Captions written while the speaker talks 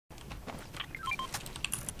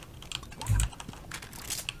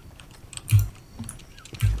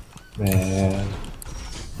Man.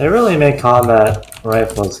 They really make combat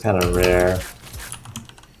rifles kind of rare.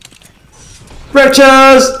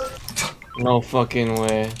 Riches! No fucking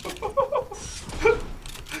way.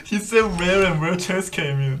 He said rare and rare chest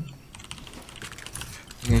came in.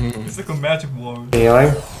 It's like a magic wand.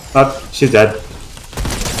 Healing. Oh, she's dead.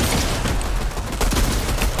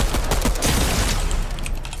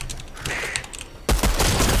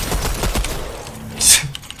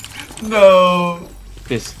 No!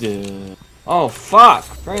 This dude. Oh fuck,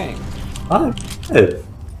 Frank. Oh, good.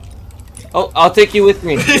 Oh, I'll take you with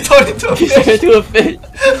me. He turned into a He fish! turned into a fish.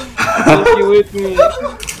 I'll take you with me.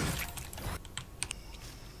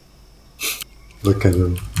 Look at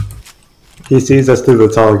him. He sees us through the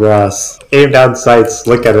tall grass. Aim down sights,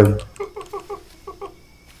 look at him.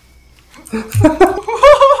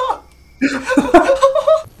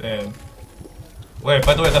 Damn. Wait,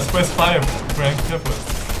 by the way, that's press fire, Frank. Careful.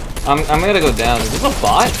 I'm gonna go down. Is this a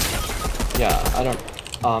bot? Yeah, I don't.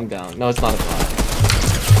 Oh, I'm down. No, it's not a bot.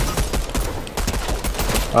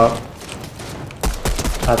 Oh.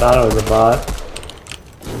 I thought it was a bot.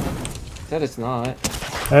 That it's not.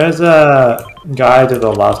 There's a guy to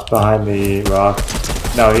the left behind the rock.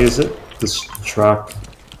 No, he's at this truck.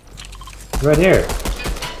 Right here.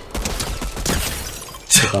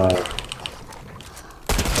 Goodbye.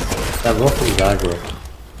 That wolf is dagger.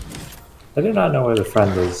 I do not know where the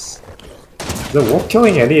friend is. Is the wolf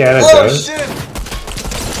killing Indiana Oh Jones? shit!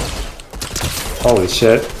 Holy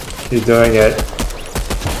shit. He's doing it.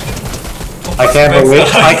 Oh, I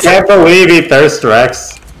Rex can't believe he thirst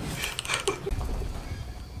Rex.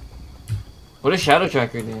 What is Shadow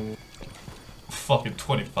Tracker doing? Fucking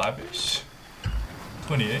 25-ish.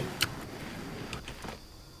 28.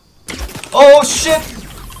 Oh shit!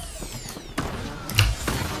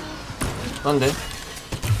 Sunday.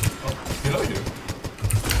 Oh, below you.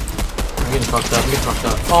 I'm getting fucked up. I'm getting fucked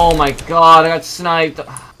up. Oh my god, I got sniped.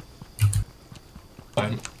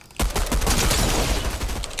 Fine.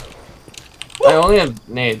 I only have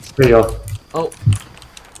nades. Here you go. Oh,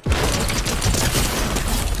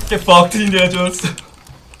 Get fucked, Indiana Jones.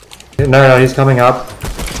 No, he's coming up.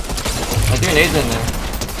 I threw nades in there.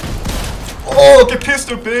 Oh, get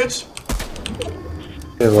pistol, bitch!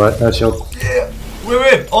 Hey, what? No shield. Yeah!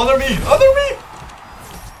 Wait, honor me! Honor me!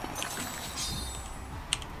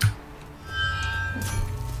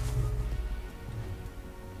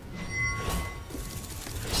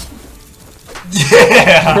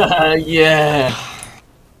 Yeah! Yeah.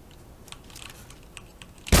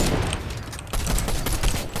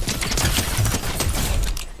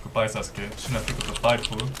 Goodbye, Sasuke. Shouldn't have picked up the fight,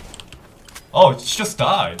 fool. Oh, she just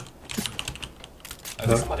died.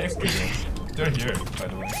 That's my experience. They're here, by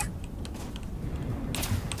the way.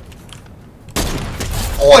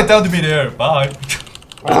 Oh, I downed me there. Bye.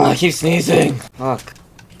 Oh, I keep sneezing. Fuck.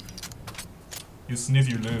 You sneeze,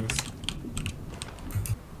 you lose.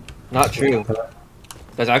 Not true.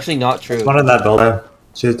 That's actually not true. One in that building.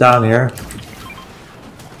 She's down here.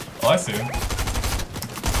 Oh, I see him.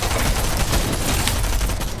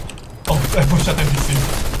 Oh, I pushed at NPC.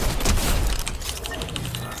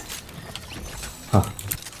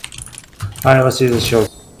 Alright, let's use the shield.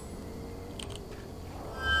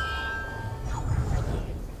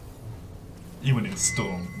 Even in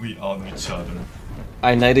storm, we honor each other.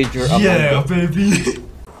 I knighted your up. Yeah, baby!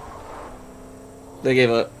 They gave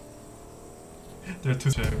up. They're too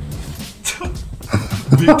chill.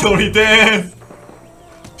 Victory dance!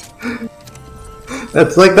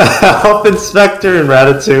 It's like the health inspector in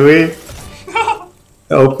Ratatouille.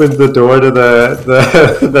 Opens the door to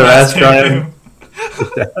the restaurant.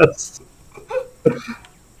 Yes.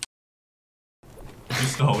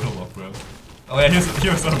 Use the hold up, bro. Oh yeah, here's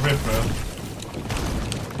a rip, bro.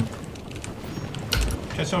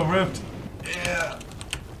 Catch your ripped. Yeah.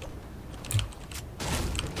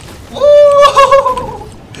 Woo!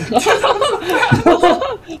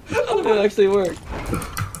 It actually worked.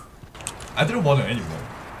 I didn't want it anyway.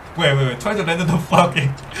 Wait. Try to land on the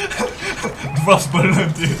fucking Ross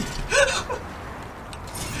balloon, dude.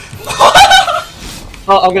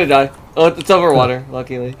 Oh, I'm gonna die. Oh, it's over water,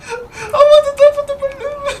 luckily. I want to die for the balloon.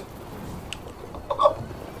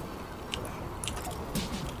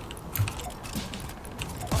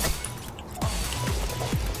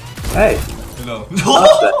 Hey. Hello.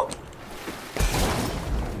 Stop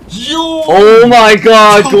Yo! Oh my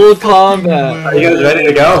god, gold combat! Are you guys ready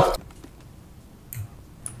to go?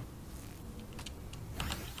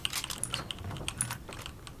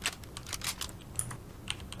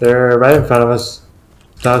 They're right in front of us.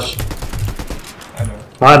 Josh. I know.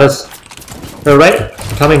 Behind us. They're right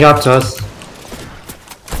coming up to us.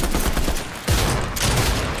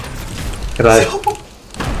 Good eye.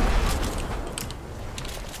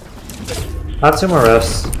 Not two more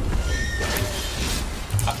rifts.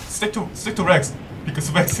 Stick to Rex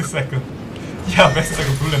because Rex is like a Rex is like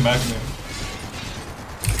a bullet magnet.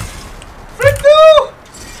 Frank, no!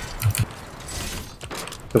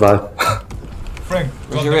 Goodbye. Frank,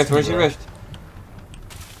 Where's your rift? Where's your rift?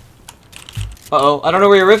 Uh-oh, I don't know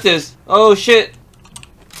where your rift is. Oh shit!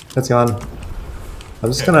 It's gone. I'm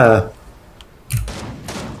just gonna...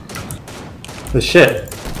 The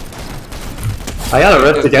shit. I got a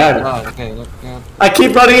rift again. Okay, look, yeah. I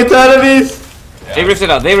keep running into enemies! Yeah. They rifted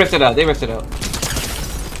out, they rifted out, they rifted out.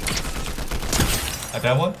 At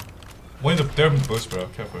that one? One in the third bush, bro.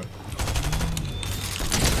 Careful.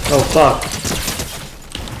 Oh fuck.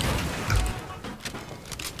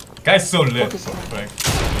 Guy's so lit, Focus on- Frank.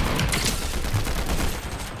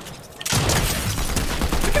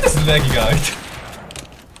 Look at this laggy guy.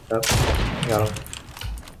 Yep. Got him.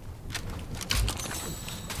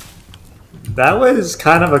 That was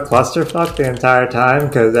kind of a clusterfuck the entire time,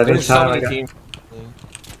 because There's so anytime I many got... teams.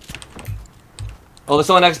 Oh, there's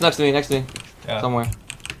someone next to me, Yeah. somewhere.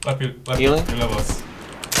 Left Healing? your levels.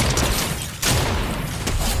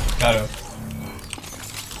 Got him.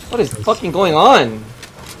 What is fucking going on?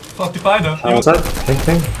 Fuck the fighter. What's that? Pink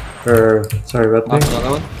thing? Or, sorry, red Knocked thing?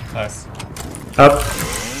 another one. Nice. Up.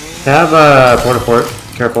 They have a port.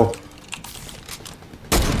 Careful.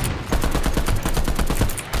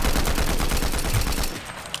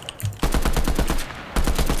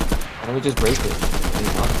 Why don't we just break it?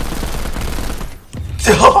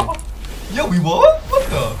 Yo, we won? What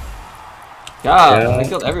the? Yeah, Yeah. we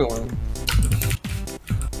killed everyone.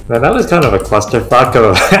 Man, that was kind of a clusterfuck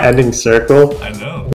of an ending circle. I know.